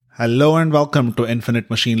Hello and welcome to Infinite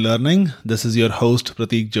Machine Learning. This is your host,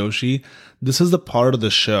 Prateek Joshi. This is the part of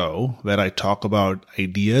the show where I talk about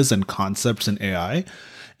ideas and concepts in AI,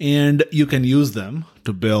 and you can use them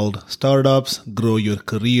to build startups, grow your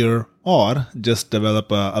career, or just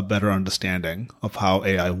develop a better understanding of how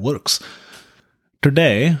AI works.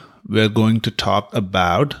 Today, we're going to talk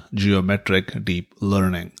about geometric deep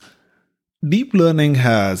learning. Deep learning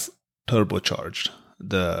has turbocharged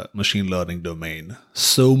the machine learning domain.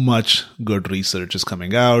 So much good research is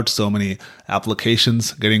coming out, so many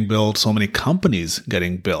applications getting built, so many companies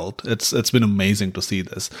getting built. It's been amazing to see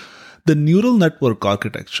this. The neural network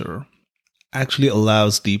architecture actually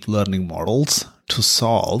allows deep learning models to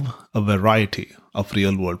solve a variety of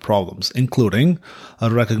real-world problems, including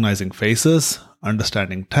recognizing faces,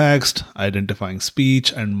 understanding text, identifying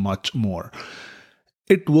speech, and much more.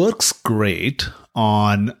 It works great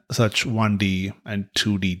on such 1D and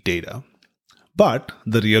 2D data. But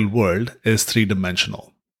the real world is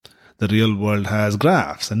three-dimensional. The real world has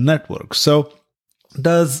graphs and networks. So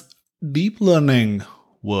does deep learning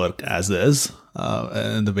work as is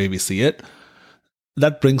in the way we see it?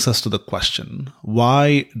 That brings us to the question,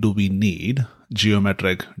 why do we need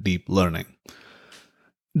geometric deep learning?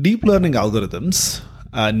 Deep learning algorithms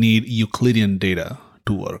need Euclidean data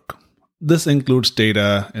to work. This includes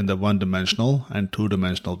data in the one-dimensional and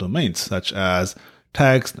two-dimensional domains, such as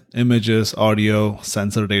text, images, audio,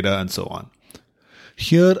 sensor data, and so on.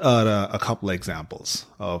 Here are a couple examples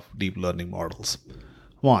of deep learning models.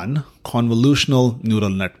 One, convolutional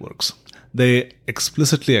neural networks. They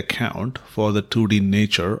explicitly account for the 2D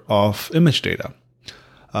nature of image data.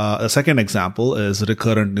 A second example is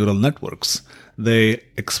recurrent neural networks. They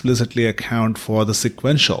explicitly account for the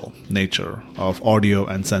sequential nature of audio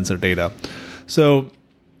and sensor data. So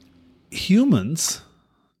humans,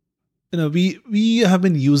 we have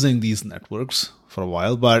been using these networks for a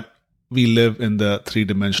while, but we live in the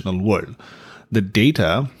three-dimensional world. The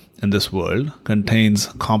data in this world contains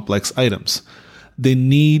complex items. They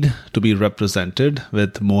need to be represented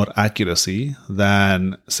with more accuracy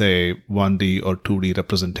than, say, 1D or 2D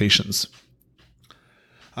representations.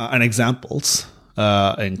 And examples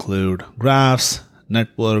include graphs,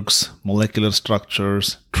 networks, molecular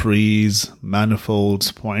structures, trees,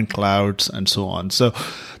 manifolds, point clouds, and so on. So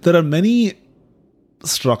there are many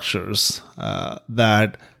structures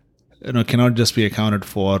that cannot just be accounted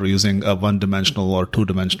for using a one-dimensional or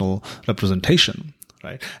two-dimensional representation,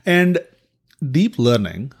 right? And deep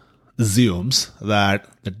learning assumes that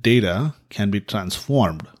the data can be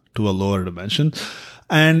transformed to a lower dimension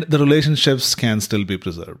and the relationships can still be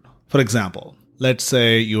preserved. For example, let's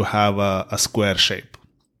say you have a square shape.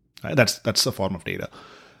 Right? That's a form of data.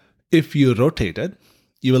 If you rotate it,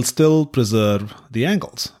 you will still preserve the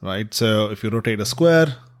angles, right? So if you rotate a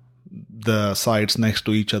square, the sides next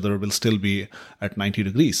to each other will still be at 90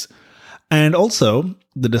 degrees. And also,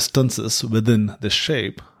 the distances within this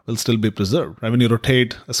shape will still be preserved. Right? When you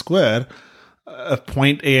rotate a square,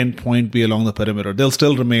 point A and point B along the perimeter, they'll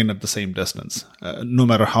still remain at the same distance, no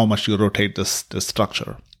matter how much you rotate this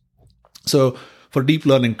structure. So for deep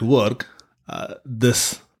learning to work,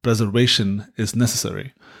 this preservation is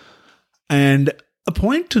necessary. And a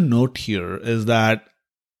point to note here is that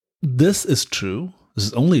this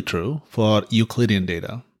is only true for Euclidean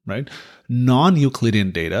data, right?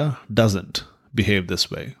 Non-Euclidean data doesn't behave this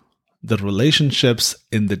way. The relationships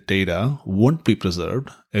in the data won't be preserved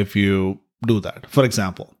if you do that. For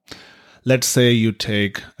example, let's say you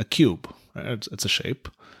take a cube, right? It's a shape.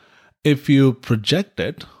 If you project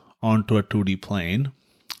it onto a 2D plane,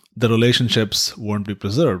 the relationships won't be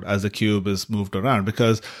preserved as the cube is moved around.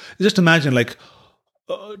 Because just imagine,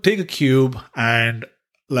 take a cube and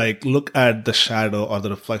look at the shadow or the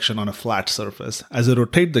reflection on a flat surface. As you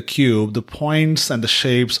rotate the cube, the points and the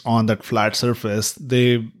shapes on that flat surface,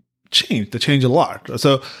 they change a lot.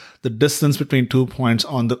 So the distance between 2 points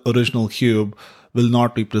on the original cube will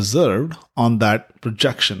not be preserved on that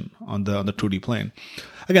projection on the 2D plane.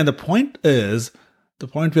 Again, the point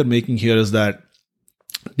we're making here is that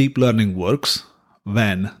deep learning works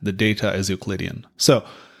when the data is Euclidean. So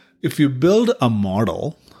if you build a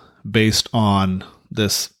model based on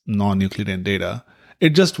this non-Euclidean data,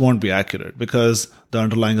 it just won't be accurate because the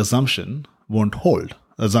underlying assumption won't hold.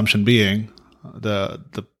 Assumption being the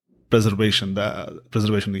preservation of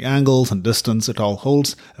the angles and distance, it all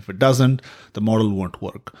holds. If it doesn't, the model won't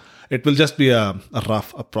work. It will just be a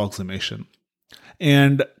rough approximation.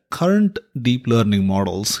 And current deep learning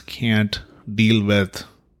models can't deal with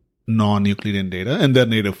non-Euclidean data in their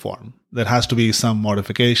native form. There has to be some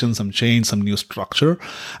modification, some change, some new structure.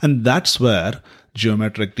 And that's where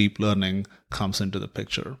geometric deep learning comes into the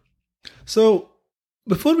picture. So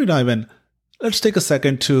Before we dive in, let's take a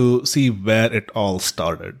second to see where it all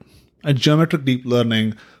started. Geometric deep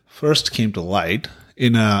learning first came to light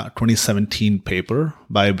in a 2017 paper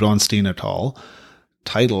by Bronstein et al.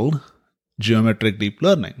 Titled Geometric Deep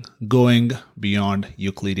Learning, Going Beyond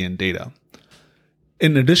Euclidean Data.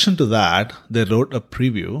 In addition to that, they wrote a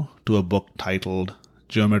preview to a book titled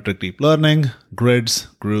Geometric Deep Learning, Grids,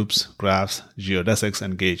 Groups, Graphs, Geodesics,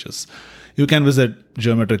 and Gauges. You can visit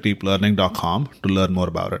geometricdeeplearning.com to learn more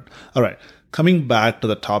about it. All right, coming back to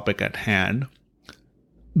the topic at hand,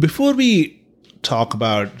 before we talk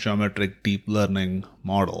about geometric deep learning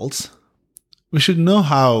models, we should know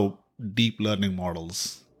how deep learning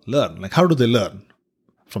models learn. Like, how do they learn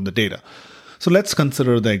from the data? So let's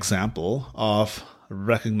consider the example of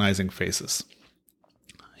recognizing faces.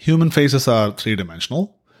 Human faces are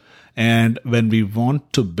three-dimensional, and when we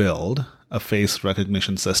want to build a face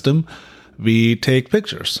recognition system, we take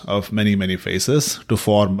pictures of many, many faces to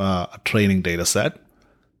form a training data set.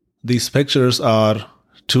 These pictures are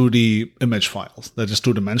 2D image files. They're just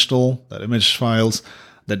two-dimensional. They're image files.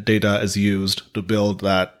 That data is used to build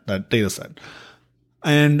that data set.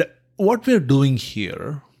 And what we're doing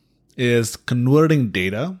here is converting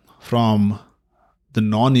data from the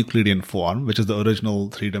non-Euclidean form, which is the original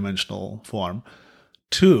three-dimensional form,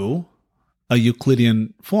 to a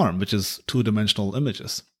Euclidean form, which is two-dimensional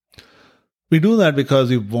images. We do that because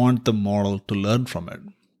we want the model to learn from it.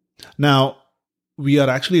 Now, we are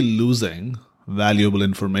actually losing valuable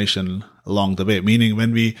information along the way, meaning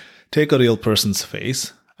when we take a real person's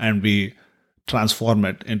face and we transform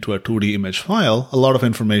it into a 2D image file, a lot of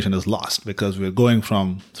information is lost because we're going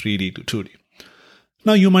from 3D to 2D.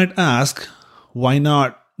 Now, you might ask, why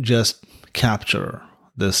not just capture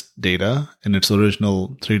this data in its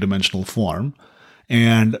original three-dimensional form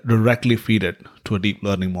and directly feed it to a deep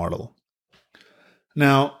learning model?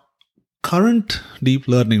 Now, current deep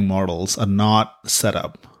learning models are not set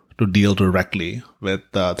up to deal directly with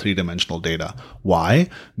three-dimensional data. Why?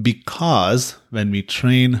 Because when we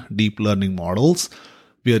train deep learning models,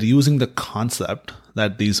 we are using the concept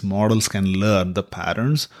that these models can learn the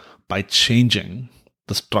patterns by changing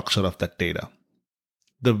the structure of that data.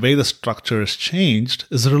 The way the structure is changed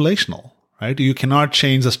is relational, right? You cannot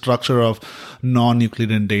change the structure of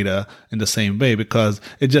non-Euclidean data in the same way because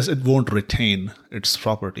it won't retain its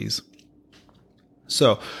properties.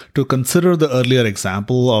 So to consider the earlier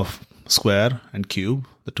example of square and cube,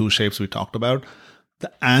 the two shapes we talked about,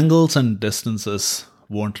 the angles and distances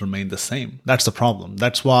won't remain the same. That's the problem.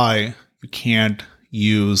 That's why you can't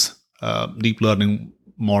use deep learning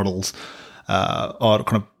models or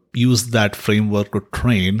kind of use that framework to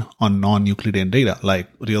train on non-Euclidean data like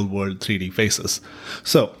real-world 3D faces.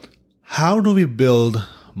 So how do we build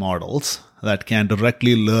models that can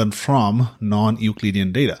directly learn from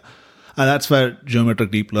non-Euclidean data? And that's where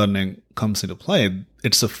geometric deep learning comes into play.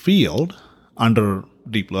 It's a field under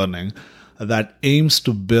deep learning that aims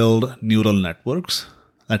to build neural networks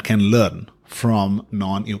that can learn from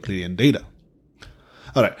non-Euclidean data.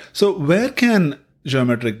 All right, so where can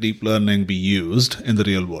geometric deep learning be used in the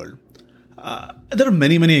real world? There are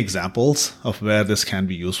many, many examples of where this can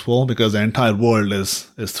be useful because the entire world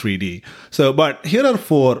is 3D. But here are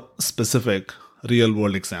 4 specific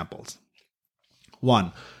real-world examples.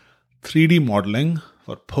 1, 3D modeling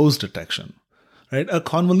for pose detection. Right? A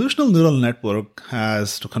convolutional neural network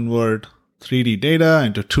has to convert 3D data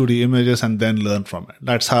into 2D images and then learn from it.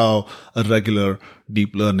 That's how a regular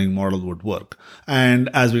deep learning model would work. And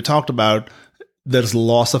as we talked about, there's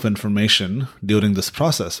loss of information during this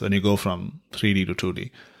process when you go from 3D to 2D.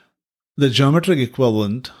 The geometric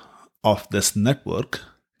equivalent of this network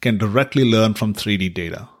can directly learn from 3D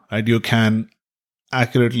data. Right? You can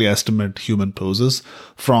accurately estimate human poses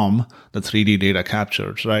from the 3D data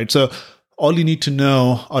captured, right? So all you need to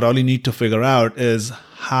know or all you need to figure out is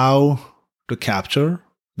how to capture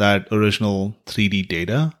that original 3D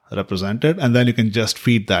data represented, and then you can just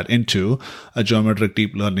feed that into a geometric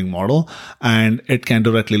deep learning model and it can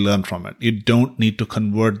directly learn from it. You don't need to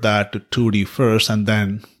convert that to 2D first and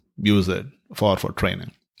then use it for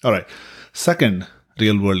training. All right. Second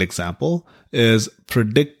real world example is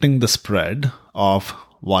predicting the spread of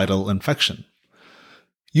viral infection.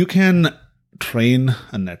 You can train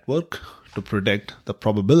a network to predict the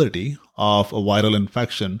probability of a viral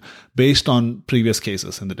infection based on previous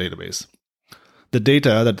cases in the database. The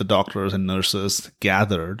data that the doctors and nurses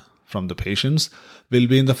gathered from the patients will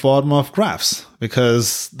be in the form of graphs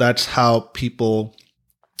because that's how people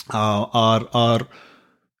that's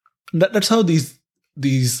how these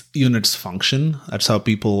these units function. That's how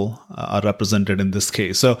people are represented in this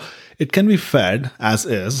case. So it can be fed as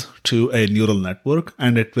is to a neural network,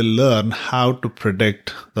 and it will learn how to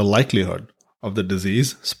predict the likelihood of the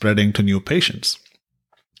disease spreading to new patients.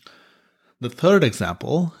 The third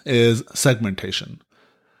example is segmentation.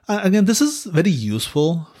 Again, this is very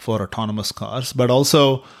useful for autonomous cars, but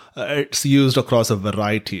also it's used across a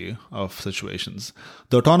variety of situations.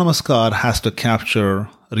 The autonomous car has to capture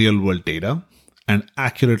real-world data and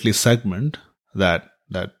accurately segment that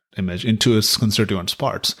image into its constituent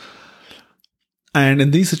parts. And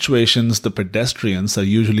in these situations, the pedestrians are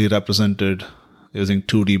usually represented using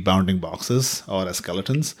 2D bounding boxes or as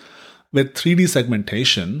skeletons. With 3D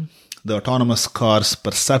segmentation, the autonomous car's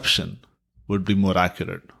perception would be more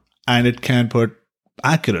accurate. And it can put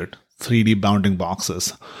accurate 3D bounding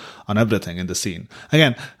boxes on everything in the scene.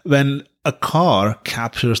 Again, when a car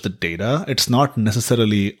captures the data, it's not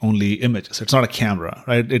necessarily only images. It's not a camera,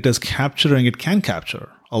 right? It can capture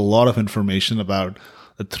a lot of information about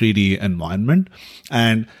the 3D environment.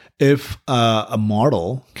 And if a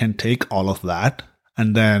model can take all of that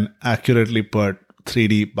and then accurately put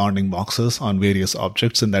 3D bounding boxes on various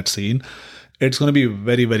objects in that scene, it's going to be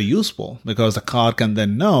very, very useful because the car can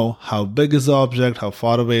then know how big is the object, how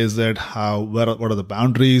far away is it, what are the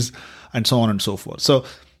boundaries, and so on and so forth. So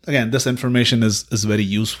again, this information is very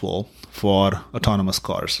useful for autonomous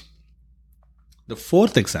cars. The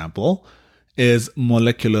fourth example is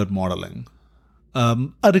molecular modeling. A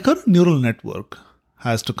recurrent neural network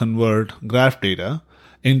has to convert graph data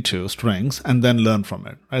into strings and then learn from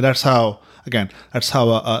it. Right? That's how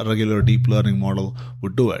a regular deep learning model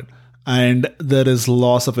would do it. And there is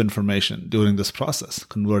loss of information during this process,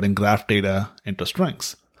 converting graph data into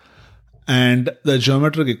strings. And the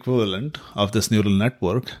geometric equivalent of this neural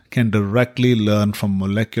network can directly learn from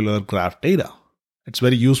molecular graph data. It's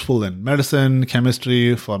very useful in medicine,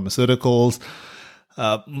 chemistry, pharmaceuticals,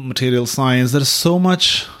 material science. There's so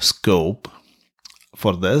much scope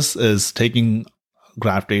for this, is taking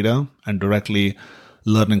graph data and directly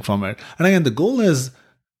learning from it. And again, the goal is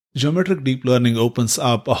geometric deep learning opens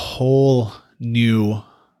up a whole new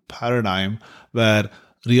paradigm where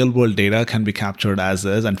real-world data can be captured as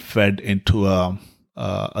is and fed into a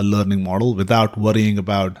learning model without worrying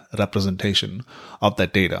about representation of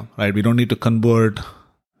that data. Right? We don't need to convert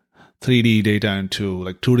 3D data into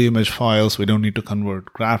like 2D image files. We don't need to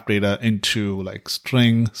convert graph data into like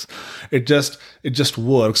strings. It just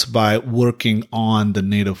works by working on the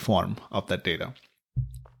native form of that data.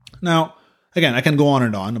 Now, again, I can go on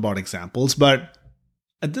and on about examples, but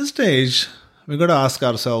at this stage, we've got to ask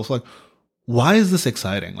ourselves, like, why is this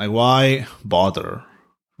exciting? Like, why bother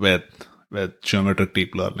with geometric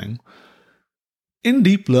deep learning? In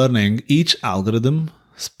deep learning, each algorithm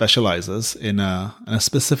specializes in a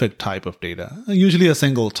specific type of data, usually a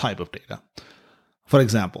single type of data. For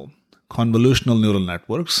example, convolutional neural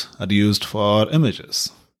networks are used for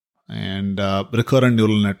images, and recurrent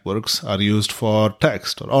neural networks are used for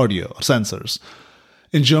text or audio or sensors.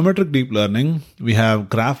 In geometric deep learning, we have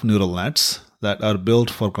graph neural nets that are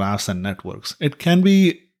built for graphs and networks. It can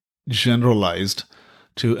be generalized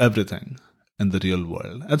to everything in the real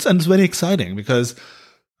world. And it's very exciting because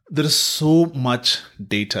there is so much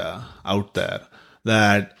data out there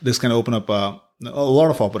that this can open up a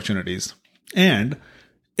lot of opportunities. And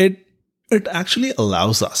it actually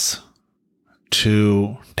allows us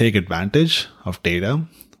to take advantage of data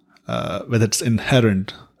with its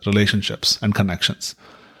inherent relationships and connections.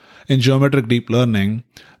 In geometric deep learning,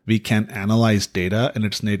 we can analyze data in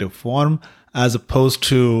its native form as opposed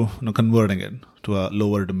to converting it to a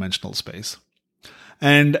lower dimensional space.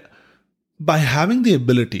 And by having the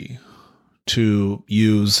ability to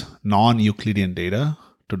use non-Euclidean data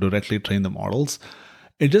to directly train the models,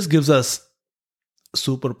 it just gives us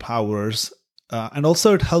superpowers. And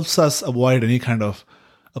also it helps us avoid any kind of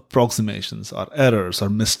approximations or errors or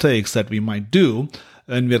mistakes that we might do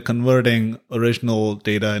when we're converting original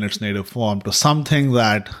data in its native form to something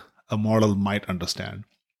that a model might understand.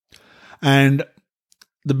 And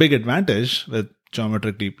the big advantage with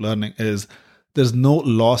geometric deep learning is there's no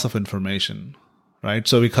loss of information, right?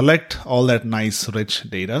 So we collect all that nice, rich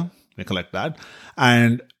data, we collect that,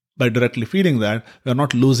 and by directly feeding that, we're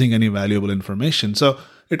not losing any valuable information. So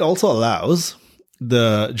it also allows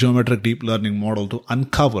the geometric deep learning model to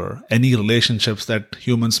uncover any relationships that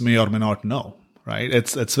humans may or may not know, right?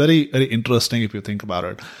 It's very, very interesting if you think about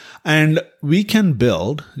it. And we can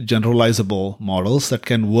build generalizable models that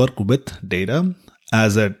can work with data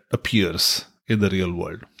as it appears in the real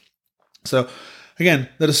world. So again,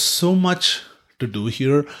 there is so much to do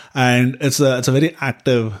here, and it's a very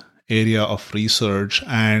active area of research.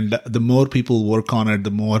 And the more people work on it,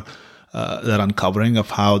 the more they're uncovering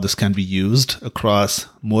of how this can be used across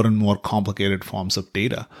more and more complicated forms of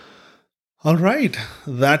data. All right,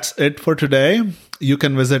 that's it for today. You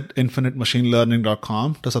can visit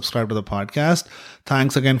infinitemachineLearning.com to subscribe to the podcast.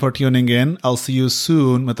 Thanks again for tuning in. I'll see you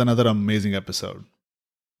soon with another amazing episode.